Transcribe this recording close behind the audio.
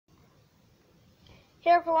Hey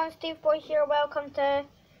everyone, Steve Boy here. Welcome to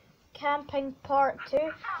camping part 2.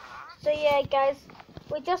 So yeah guys,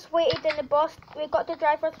 we just waited in the bus. We got the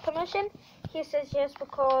driver's permission. He says yes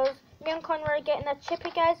because me and Connie are getting a chippy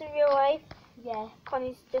guys in real life. Yeah.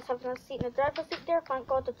 Connie's just having a seat in the driver's seat there. Thank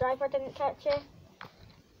God the driver didn't catch it.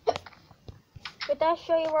 Would I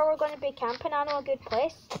show you where we're going to be camping? I know a good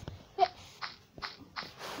place.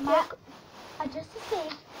 Matt, just to say,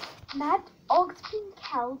 Mad Og's been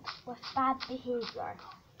killed with bad behaviour.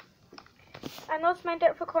 I know it's meant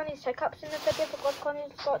out for Connie's hiccups in the video because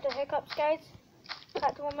Connie's got the hiccups, guys,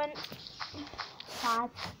 at the moment. Sad.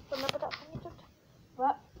 Remember that thing you did?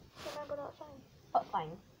 What? Remember that thing? What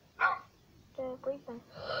thing? The breathing.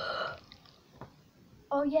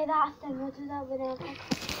 Oh yeah, that thing. We'll do that when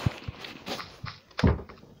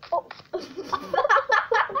Oh.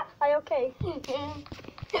 Are you okay?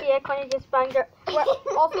 Yeah, Connie just banged her. Well,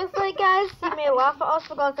 obviously, guys, you may laugh at us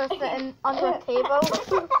because we're sitting under a table.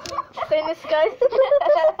 Playing this, guys.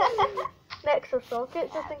 Next to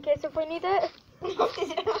socket, just in case if we need it.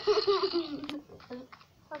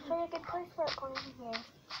 I'll show you a good place for it, Connie. Yeah.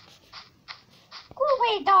 Go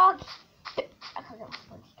away, dog! I can't get my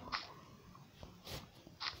spongy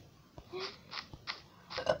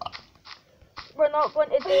dog. We're not going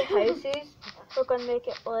to do houses. We're going to make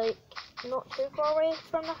it like not too far away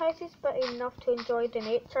from the houses, but enough to enjoy the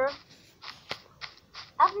nature.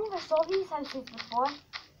 I've never saw these houses before.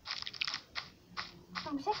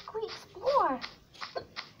 I'm just going to explore.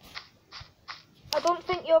 I don't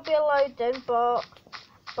think you'll be allowed in, but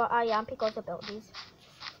I am because I built these.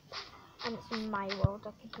 And it's my world,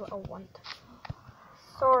 I can do what I want.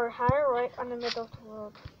 Sorry, Harry, right in the middle of the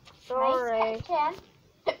road. Sorry. Nice kitchen.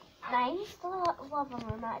 Nice living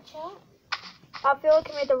room, actually. I feel like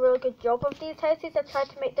I made a really good job of these houses. I tried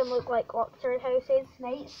to make them look like luxury houses.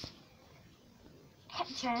 Nice.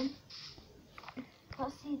 Kitchen.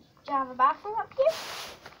 Let's see, do you have a bathroom up here?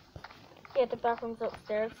 Yeah, the bathroom's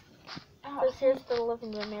upstairs. Oh, This here's the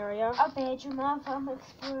living room area. a bedroom. I'm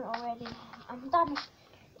exploring already. I'm done.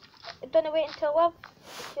 Don't wait until I've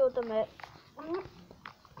showed them it. Mm.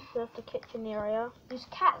 There's the kitchen area. These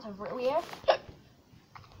cats are really weird.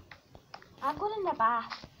 I'm going in the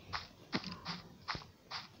bath.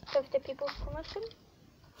 50 people's permission.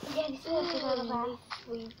 Yeah, this is going in the bath.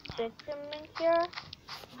 Sweet bedroom in here.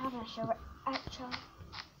 I'm having a shower, actually.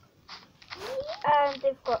 And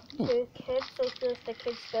they've got 2 kids, so here's the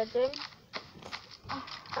kids' bedroom.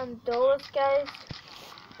 And those guys,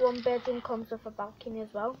 1 bedroom comes with a balcony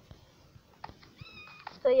as well.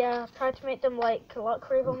 So yeah, I tried to make them like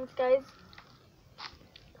luxury homes, guys.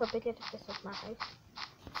 Probably good if this was my house.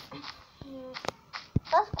 Yeah.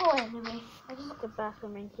 Let's go anyway. The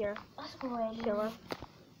bathroom in here. Let's go anyway. Shower.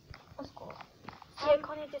 Let's go. Yeah,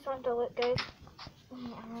 Connie just wanted to look, guys.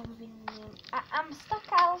 Yeah, I've never been in there. I'm stuck.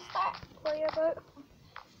 I'll start. What are you about?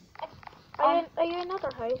 Are you in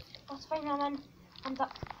another house? That's fine.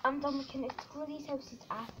 I'm done. We can explore these houses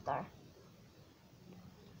after.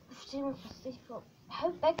 How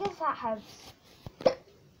big is that house?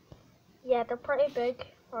 Yeah, they're pretty big,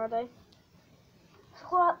 are they?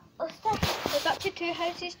 So let's start. There's actually 2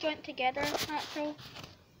 houses joined together, actually.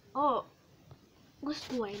 Oh, let's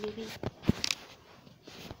go anyway.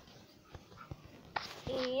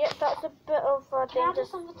 Yep, that's a bit of a Can I do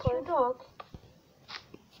dangerous something to place. your dog?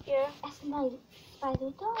 Yeah. It's my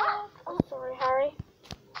spider dog. Oh, sorry, Harry.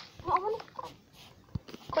 No, I want to.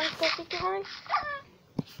 Going to go see you, Harry?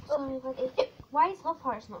 Sorry, but why is Love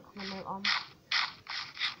Hearts not coming out on?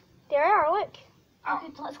 There are, look.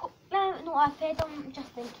 Okay, so let's go. No, I fed them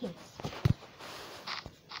just in case.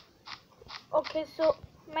 Okay, so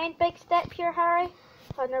main big step here, Harry.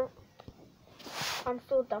 I'm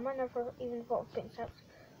so dumb, I never even thought of big steps.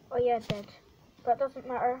 Oh yeah, I did. But it doesn't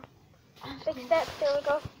matter. Big steps, there we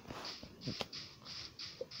go.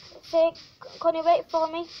 Say, Connie, wait,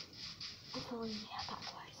 follow me. I'm following you.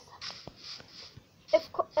 That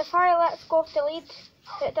If Harry lets go of the lead,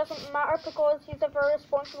 it doesn't matter because he's a very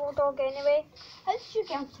responsible dog anyway. How did you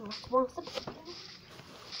get so responsible?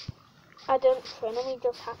 I didn't train him, he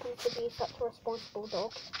just happens to be such a responsible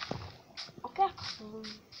dog. Okay.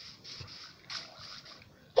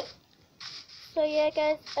 So yeah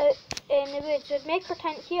guys, out in the woods, we'd make our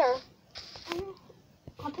tent here.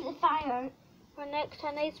 I'll put the fire. We're next to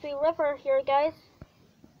a nice wee river here, guys.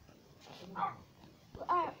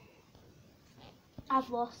 I've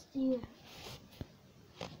lost you.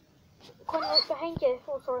 Connie, look behind you.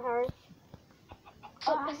 Oh, sorry, Harry.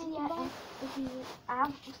 Oh, I see it.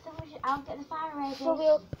 I'll get the fire ready. So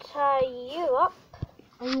we'll tie you up,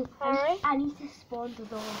 Harry. I need to spawn the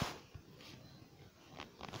dog.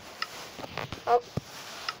 Oh,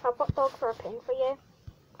 I've got dogs for a pin for you.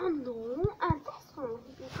 Oh no, and this one.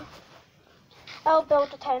 I'll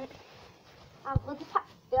build a tent. I'll put the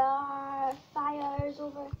fires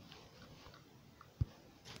over.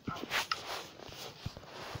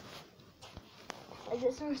 Is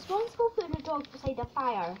it so responsible putting a dog beside a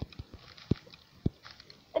fire?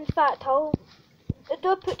 In fact, I'll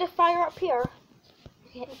do put the fire up here.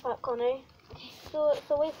 Okay. In fact, Connie. Okay. So it's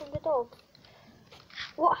away from the dogs.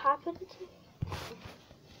 What happened?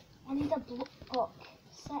 I need a block.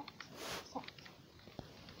 Set.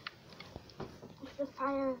 With the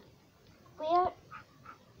fire. Where?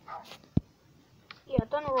 Yeah, I've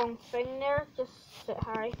done the wrong thing there. Just sit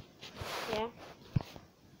high. Yeah.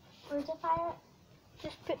 Where's the fire?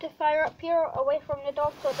 Just put the fire up here away from the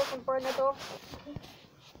dog so it doesn't burn the dog. Okay.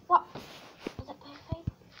 What? Is it perfect?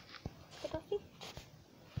 Did I see?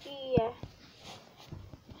 Yeah.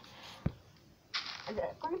 Is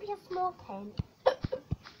it going to be a small tent?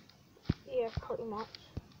 Yeah, pretty much.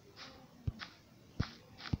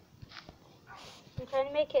 I'm trying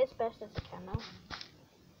to make it as best as I can now.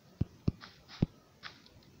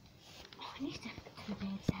 Oh, I need to put two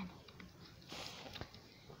beds in.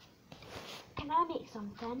 Can I make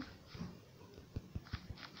something?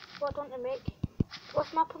 What don't I make?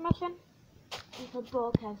 What's my permission? With a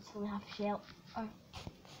dog house so we have shelter.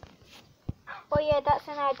 Oh yeah, that's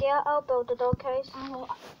an idea. I'll build a dog house. I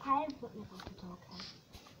am putting a dog house.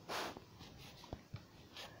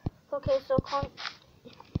 Okay, so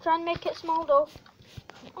try and make it small though.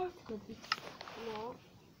 It's good. No,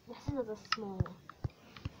 this is a small.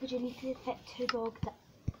 But you need to fit two dogs.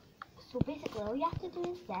 So basically, all you have to do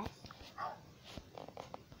is this.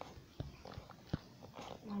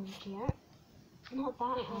 Now here. Not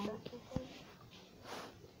that high.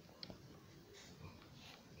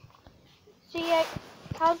 So yeah,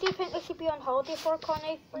 how do you think we should be on holiday for,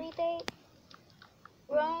 Connie? 3 days?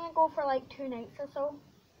 We're only gonna go for like 2 nights or so.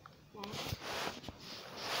 Yeah.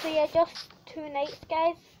 So yeah, just 2 nights,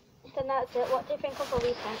 guys. Then that's it. What do you think of a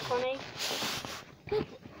weekend, Connie? Good.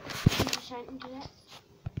 I'm just trying to do it.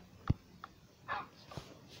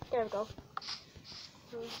 There we go.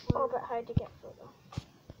 Oh, but how to get through though?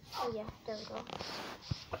 Oh yeah, there we go.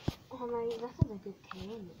 Oh my, this is a good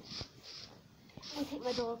tent. I'm gonna take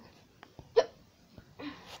my dog.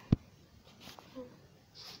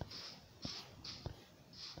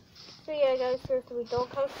 So yeah, guys, here's the wee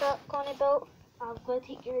dog house that Connie built. I'm gonna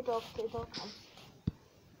take your dog to the dog house.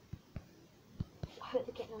 How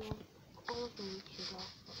to get them in? I love the YouTube dog.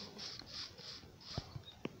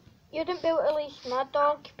 You didn't be able to leash my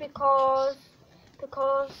dog because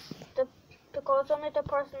only the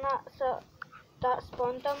person that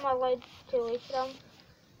spawned them allowed to leash them.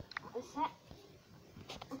 Is it?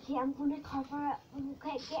 Okay, I'm gonna cover it.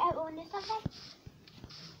 Okay, get out on this side.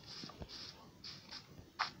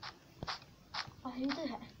 Oh, who did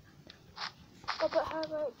it? Oh, but how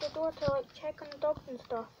about the door to like check on the dogs and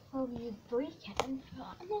stuff? Well, you break it and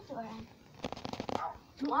put another door in.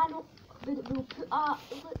 No, I know. We'll put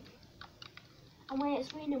look. And when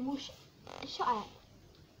it's raining, we'll shut it.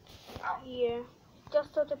 Yeah,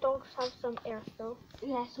 just so the dogs have some airflow.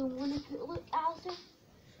 Yeah, so I'm gonna put look, Alistair.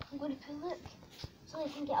 I'm gonna put look so they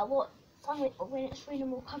can get a lot of sunlight. But when it's raining,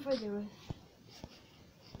 we'll cover the roof.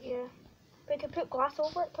 Yeah, we could put glass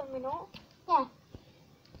over it, can we not? Yeah.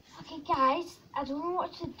 Okay, guys, I don't know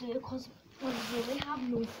what to do because we really have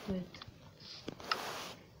no food.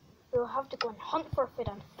 We'll have to go and hunt for food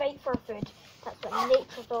and fight for food. That's what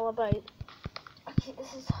nature's all about. Okay,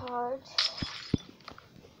 this is hard.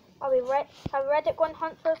 Are we ready? Are we ready to go and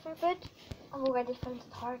hunt for some food? I've already found the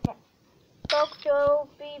target. Dogs will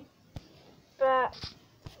be back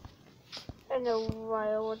in a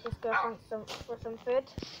while. We'll just go hunt for some food.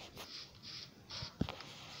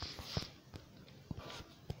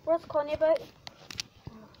 Where's Connie about?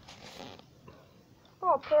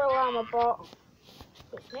 Oh, poor llama bot.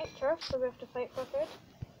 It's nature, so we have to fight for food.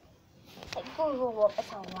 Like, go roll up,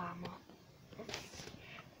 it's a llama.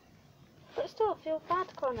 But still, I feel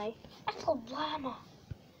bad, Connie. It's a llama.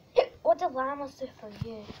 What do llamas do for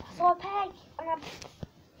you? So a pig and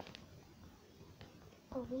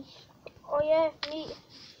a leash. Oh yeah, meat.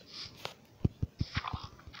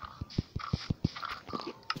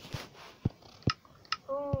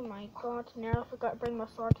 Oh my god, now I forgot to bring my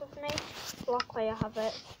sword with me. Luckily I have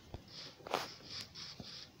it.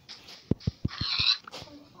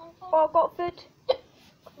 Oh, I got food.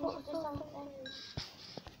 What is something?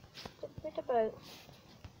 Food about.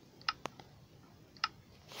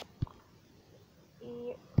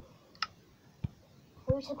 Yeah.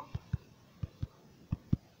 Who's it?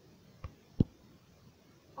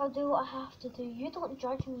 I'll do what I have to do. You don't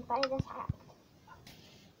judge me by this act.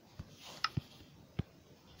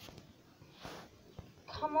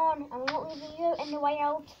 Come on, I'm not leaving you in the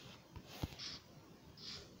wild.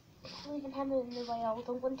 I'm leaving him in the wild.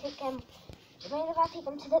 I'm going to take him. Do you mind if I take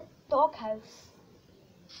him to the doghouse?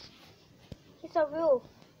 He's a wolf.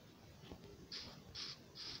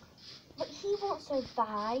 But he won't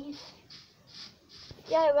survive.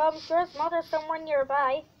 Yeah, well, I'm sure his mother's somewhere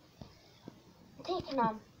nearby. I'm taking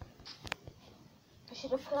him. I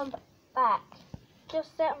should have put him back.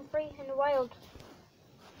 Just set him free in the wild.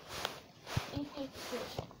 You take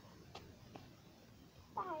it.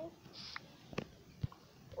 Bye.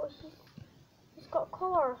 Oh, he's got a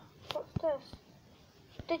collar. What's this?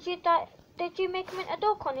 Did you make him into a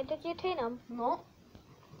dog, Connie? Did you tame him? No.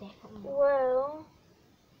 Definitely not. Well,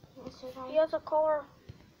 Won't survive. he has a collar.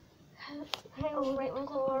 How right with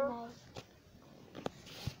collar. him now?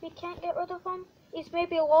 We can't get rid of him. He's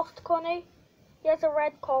maybe lost, Connie. He has a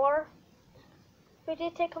red collar. Would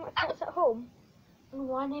you take him to pets at home?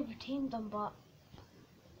 No, I never tamed him, but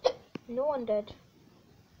No one did.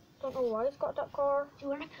 Don't know why he's got that collar. do you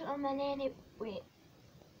want to put him in any? Wait.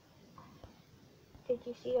 Did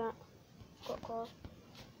you see that? He's got a collar.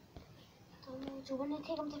 I don't know. Do you want to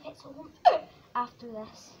take him to pets at home after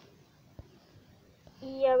this?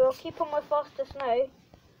 Yeah, we'll keep him with us just now.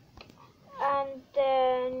 And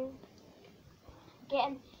then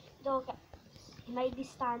Getting dog. He might be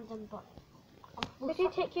standing, but would you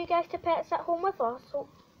take you guys to pets at home with us? So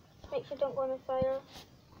make sure you don't go in the fire.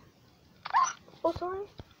 Oh, sorry.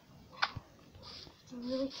 to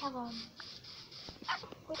really kill him.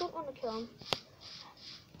 We don't want to kill him.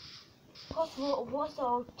 What's the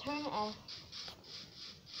alternative?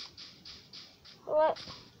 What?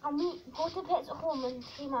 I mean, go to pets at home and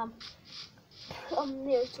tame them.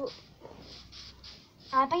 There, so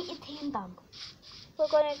I bet you tamed them. we're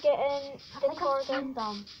gonna get in I the think car I've then. tamed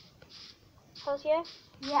them. How's you?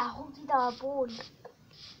 Yeah, I hold you a bone.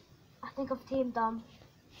 I think I've tamed them.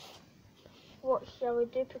 What shall we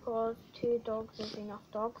do? Because 2 dogs is enough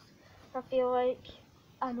dogs. I feel like.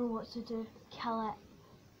 I know what to do. Kill it.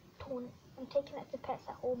 Don't. I'm taking it to pets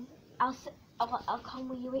at home. I'll come.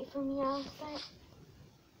 Will you wait for me outside?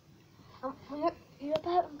 Where you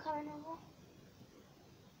about? I'm coming over.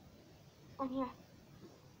 I'm here.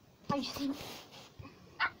 Have you seen?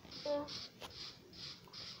 Yeah.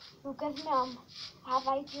 Well, give me have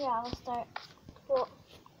idea. I'll start. What?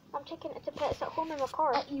 I'm taking it to pets at home in my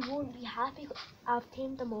car. But you won't be happy. I've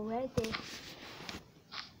tamed them already.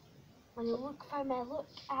 When you look for me, look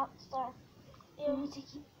outside. Yeah. You need to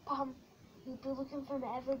keep you'll be looking for me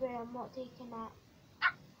everywhere. I'm not taking that.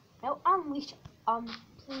 No, unleash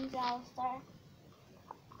please, Alistair.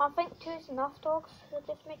 I think 2 is enough dogs. They're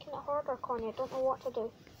just making it harder, Connie. I don't know what to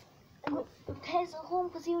do. And the pets at home,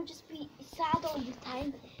 because he'll just be sad all the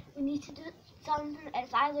time. We need to do something.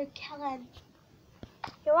 It's either kill him.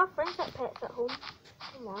 You have friends at pets at home.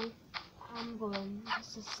 Come on. I'm going.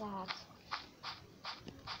 This is sad.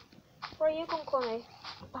 Where are you going, Connie?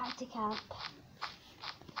 Back to camp.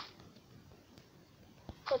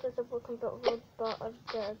 What is a broken bit of road, but I'd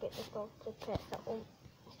better get this dog to pets at home.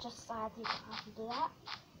 It's just sad you don't have to do that.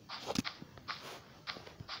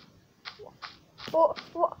 What?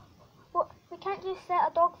 We can't just set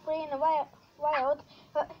a dog free in the wild,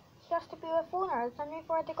 but he has to be with owners, and we've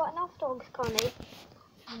already got enough dogs, Connie.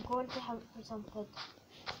 I'm going to hunt for some food.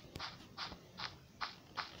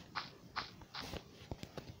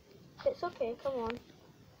 It's okay, come on.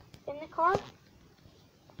 In the car?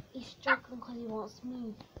 He's struggling because he wants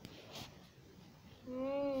me.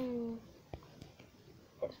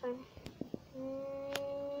 It's fine.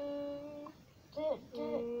 Do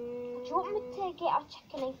you want me to get a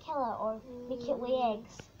chicken and kill it, or make it lay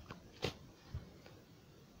eggs?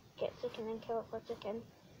 Get chicken and kill it for chicken.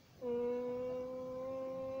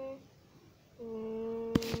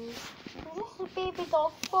 Is this a baby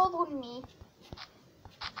dog following me?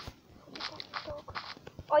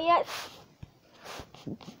 Oh, yes.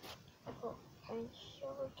 Oh, fine.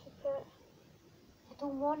 Shall we keep it? I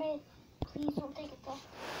don't want it. Please don't take it there.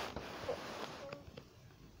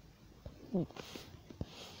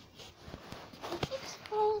 He keeps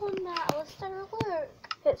following that. Alistair, look.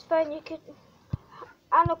 It's fine. You could.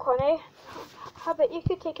 I know, Connie. How about you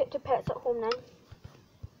could take it to pets at home then?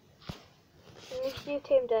 At least you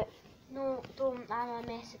tamed it. No, don't. I'm a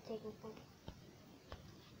mess at taking things.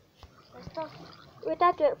 Would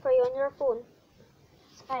Dad do it for you on your phone?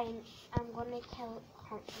 It's fine. I'm gonna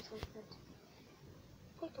hunt for some food.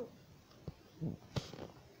 Please don't.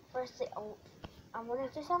 Firstly, I wanna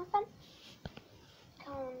do something.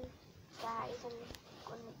 Come on, guys. I'm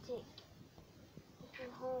gonna take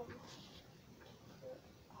you home.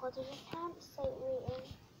 What is your campsite waiting?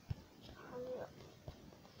 Hurry up.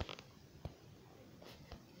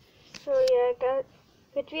 yeah, guys.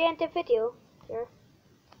 Would we end the video here?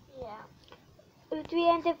 Yeah. Would we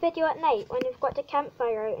end the video at night when we've got the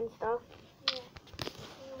campfire out and stuff? Yeah.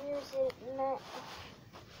 Where's it? No.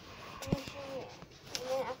 And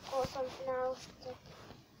then I've got something else to.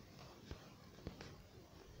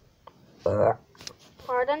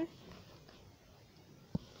 Pardon?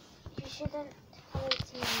 You shouldn't come and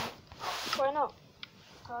see me. Why not?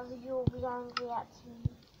 Because you'll be angry at me.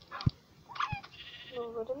 No,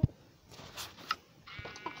 we wouldn't.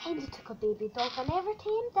 I kinda took a baby dog. I never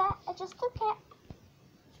tamed it. I just took it.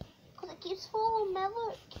 Because it keeps following me.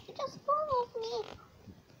 Look. It just follows me.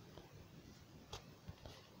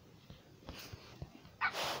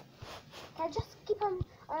 Can I just keep him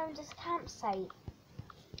around this campsite?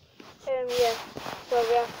 Yeah. Well,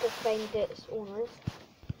 we have to find its owners.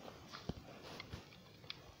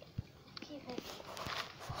 Keep it.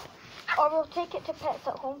 Or we'll take it to Pets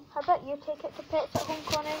at Home. How about you take it to Pets at Home,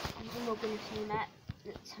 Connie? I'm not going to tame it.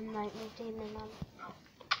 It's a night no taming them.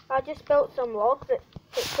 I just built some logs.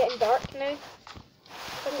 It's getting dark now.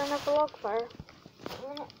 There's another log fire.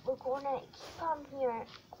 We're going to keep them here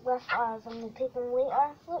with us. I'm going to take them later.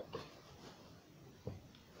 Look.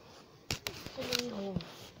 Take me home.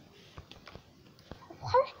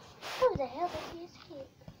 How the hell did he escape?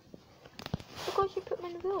 Because you put them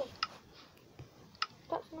in the wheel.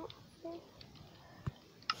 That's not safe.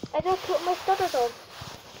 I don't put my stutter dog.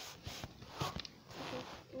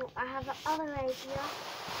 No, I have another idea.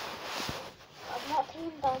 I've not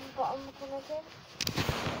tamed them, but I'm going to do.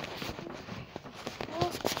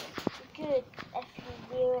 It's good if you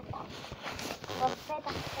wear it up. I've fed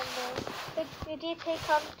up them Did you take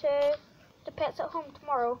them to the Pets at Home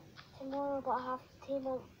tomorrow? tomorrow, but I have to tame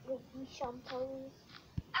them with wee shampoos.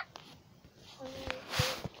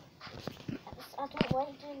 I don't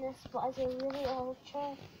like doing this, but as a really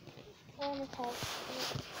ultra primitive.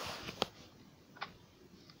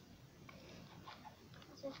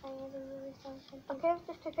 This thing is a really something. Okay, I've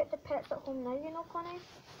just took it to Pets at Home now, you know, Connie?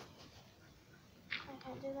 I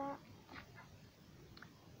can't do that.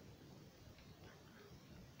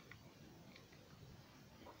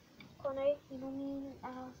 Connie? You know me and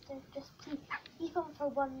Alistair, just please keep them for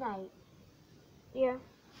one night. Yeah.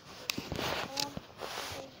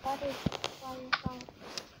 Buddy, why you flying?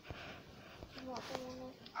 I'm not going to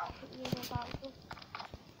put you in a bottle.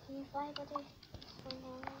 Can you fly, buddy?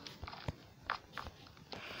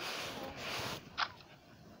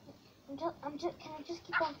 Can I just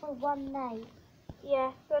keep them for one night?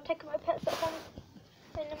 Yeah, we'll take them to Pets at Home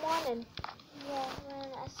in the morning. Yeah, man,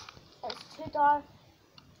 it's too dark.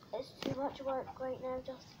 It's too much work right now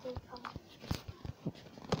just to take them.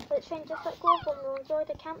 It's fine, just let go of them, we'll enjoy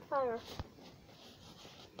the campfire.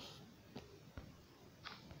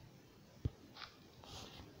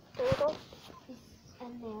 Dodo? He's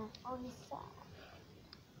in there. Oh, he's sad.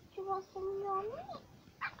 He wants some yummy.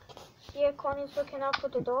 Yeah, Connie's looking after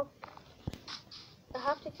the dog. I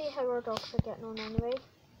have to see how our dogs are getting on anyway.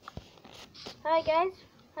 Hi guys,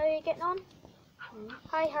 how are you getting on?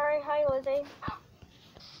 Hi Harry, hi Lizzie.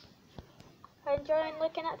 Are you enjoying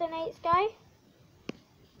looking at the night sky?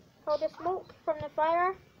 All the smoke from the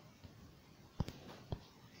fire?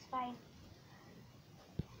 It's fine.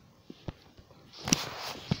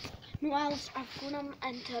 No, Alice, I've grown them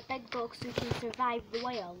into a big box so you can survive the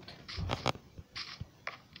wild.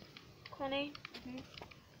 Connie?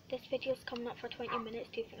 This video's coming up for 20 minutes.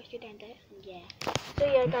 Do you think I should end it? Yeah. So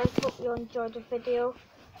yeah guys, hope you enjoyed the video.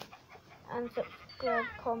 And subscribe,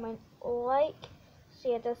 comment, like.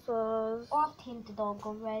 So yeah, this was Oh, I've tamed the dog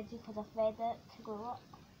already because I fed it to grow up.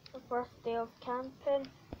 the first day of camping.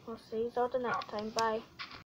 We'll see you all the next time. Bye.